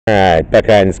Alright,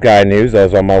 Buckeye in the Sky News. I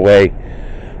was on my way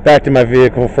back to my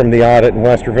vehicle from the audit in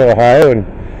Westerville, Ohio,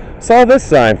 and saw this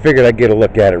sign. Figured I'd get a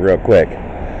look at it real quick.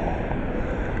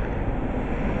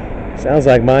 Sounds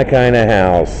like my kind of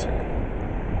house.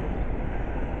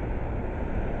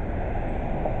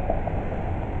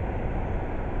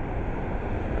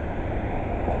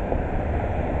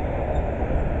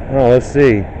 Oh, let's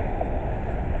see.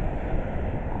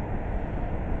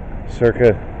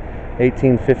 Circa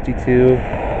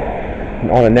 1852.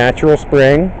 On a natural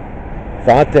spring,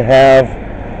 thought to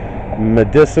have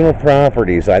medicinal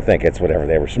properties. I think it's whatever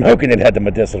they were smoking, it had the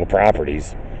medicinal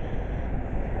properties.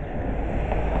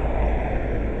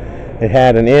 It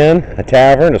had an inn, a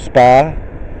tavern, a spa,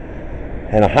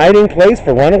 and a hiding place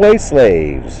for runaway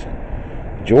slaves.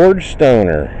 George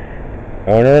Stoner,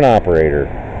 owner and operator,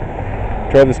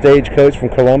 drove the stagecoach from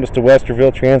Columbus to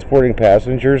Westerville, transporting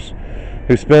passengers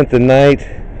who spent the night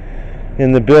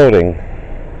in the building.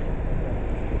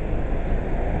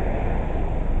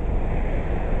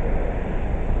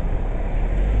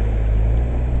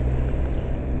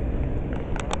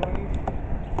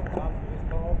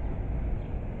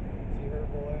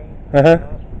 Uh-huh.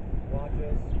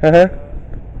 Uh-huh.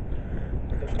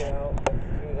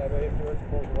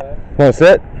 Want to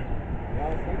sit?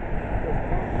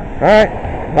 Alright.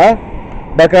 Well,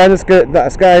 Buckeye in the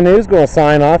Sky News going to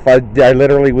sign off. I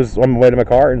literally was on my way to my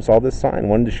car and saw this sign.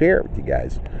 Wanted to share it with you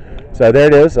guys. So there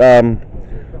it is.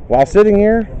 While sitting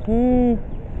here,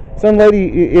 some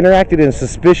lady interacted in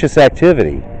suspicious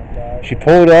activity. She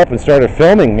pulled up and started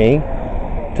filming me,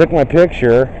 took my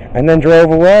picture, and then drove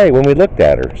away when we looked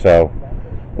at her. So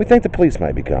we think the police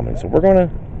might be coming. So I'm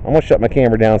gonna shut my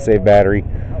camera down, save battery.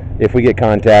 If we get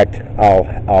contact,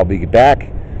 I'll be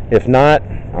back. If not,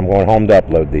 I'm going home to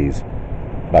upload these.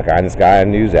 Buckeye in the Sky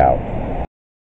News out.